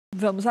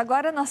Vamos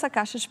agora à nossa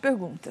caixa de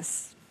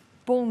perguntas.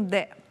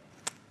 Pondé,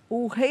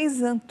 o Reis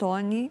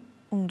Antoni,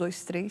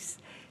 123,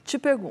 te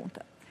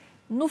pergunta: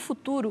 no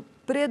futuro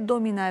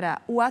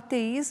predominará o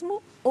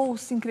ateísmo ou o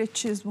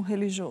sincretismo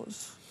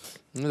religioso?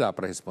 Não dá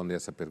para responder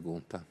essa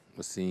pergunta.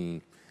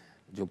 Assim,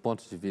 de um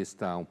ponto de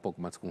vista um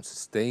pouco mais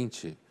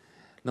consistente,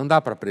 não dá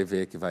para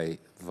prever que vai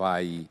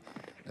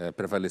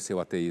prevalecer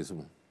o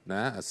ateísmo,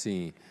 né?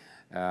 Assim,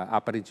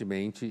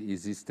 aparentemente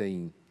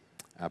existem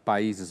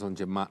países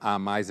onde há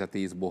mais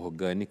ateísmo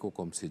orgânico,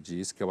 como se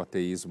diz, que é o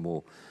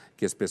ateísmo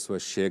que as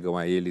pessoas chegam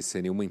a ele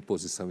sem nenhuma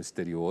imposição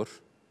exterior,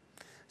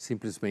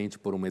 simplesmente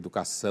por uma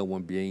educação, um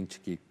ambiente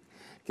que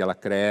ela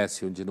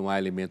cresce, onde não há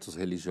elementos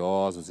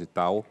religiosos e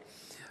tal,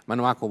 mas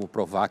não há como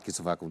provar que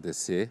isso vai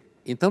acontecer.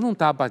 Então não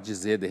dá para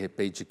dizer, de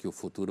repente, que o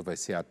futuro vai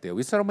ser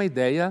ateu. Isso era uma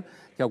ideia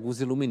que alguns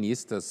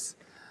iluministas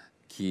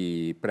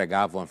que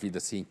pregavam a vida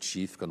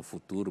científica no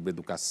futuro, uma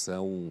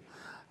educação,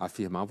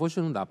 afirmavam.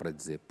 Hoje não dá para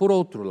dizer. Por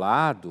outro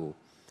lado,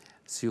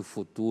 se o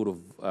futuro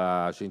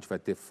a gente vai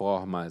ter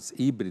formas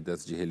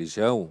híbridas de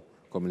religião,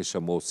 como ele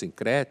chamou,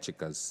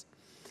 sincréticas,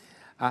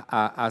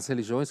 as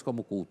religiões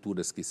como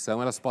culturas que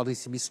são, elas podem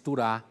se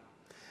misturar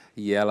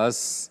e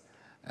elas,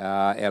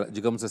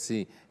 digamos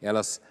assim,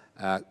 elas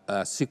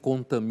se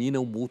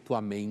contaminam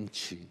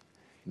mutuamente,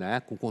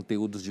 né, com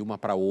conteúdos de uma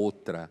para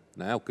outra,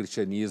 né? O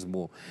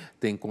cristianismo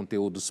tem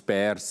conteúdos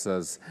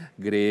persas,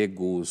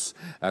 gregos,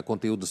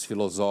 conteúdos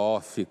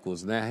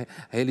filosóficos, né?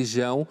 A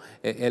religião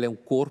ela é um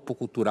corpo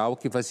cultural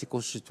que vai se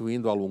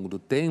constituindo ao longo do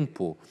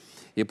tempo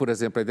e, por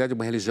exemplo, a ideia de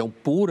uma religião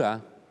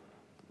pura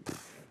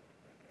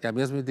é a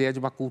mesma ideia de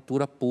uma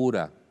cultura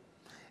pura.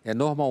 É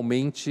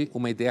normalmente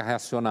uma ideia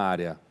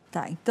reacionária.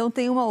 Tá, então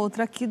tem uma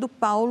outra aqui do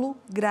Paulo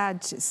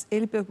Grades.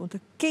 Ele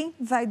pergunta: quem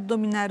vai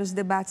dominar os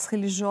debates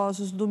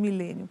religiosos do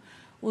milênio?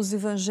 Os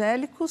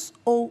evangélicos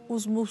ou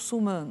os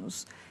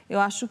muçulmanos? Eu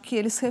acho que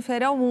ele se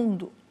refere ao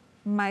mundo,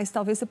 mas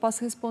talvez você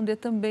possa responder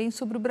também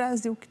sobre o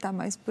Brasil, que está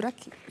mais por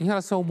aqui. Em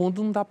relação ao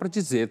mundo, não dá para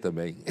dizer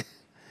também.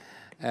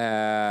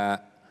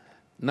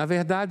 Na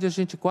verdade, a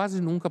gente quase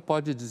nunca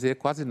pode dizer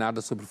quase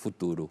nada sobre o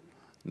futuro,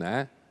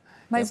 né?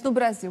 Mas no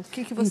Brasil, o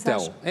que você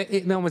acha?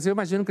 Não, mas eu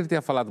imagino que ele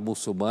tenha falado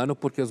muçulmano,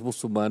 porque os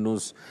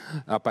muçulmanos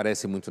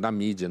aparecem muito na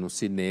mídia, no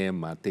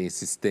cinema, tem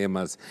esses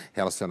temas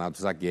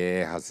relacionados a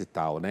guerras e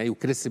tal, né? E o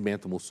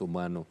crescimento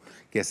muçulmano,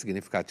 que é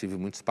significativo em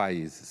muitos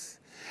países.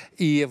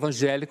 E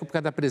evangélico, por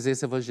causa da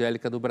presença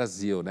evangélica no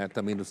Brasil, né?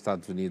 Também nos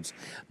Estados Unidos.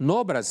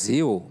 No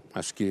Brasil,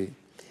 acho que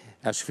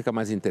fica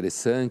mais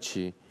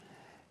interessante,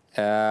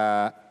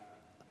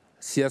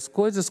 se as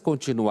coisas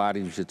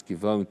continuarem do jeito que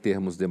vão em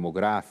termos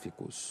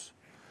demográficos,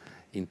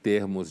 em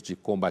termos de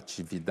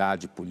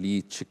combatividade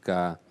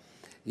política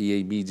e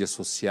em mídias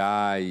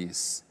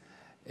sociais,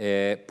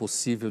 é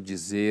possível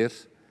dizer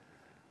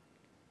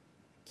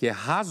que é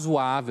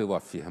razoável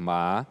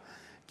afirmar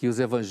que os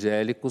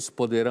evangélicos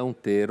poderão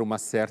ter uma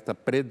certa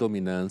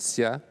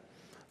predominância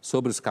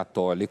sobre os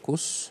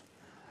católicos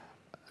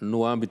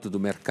no âmbito do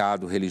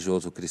mercado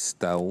religioso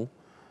cristão,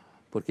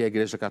 porque a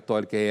Igreja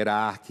Católica é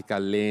hierárquica,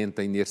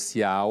 lenta,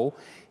 inercial,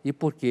 e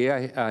porque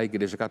a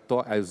Igreja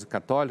Católica, os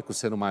católicos,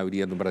 sendo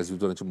maioria no Brasil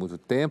durante muito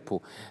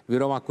tempo,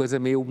 virou uma coisa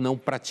meio não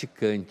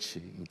praticante,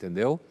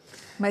 entendeu?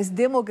 Mas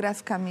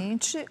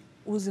demograficamente,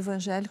 os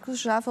evangélicos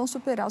já vão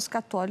superar os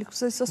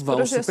católicos, as suas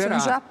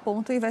projeções já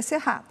apontam e vai ser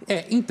rápido.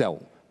 Então,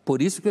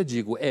 por isso que eu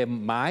digo, é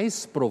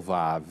mais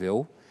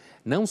provável,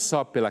 não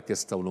só pela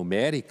questão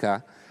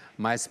numérica,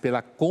 mas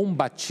pela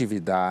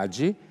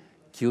combatividade,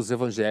 que os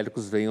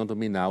evangélicos venham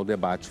dominar o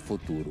debate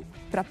futuro.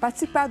 Para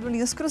participar do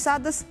Linhas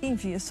Cruzadas,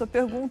 envie sua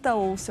pergunta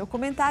ou seu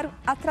comentário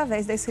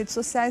através das redes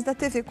sociais da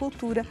TV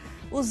Cultura,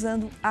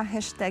 usando a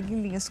hashtag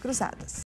Linhas Cruzadas.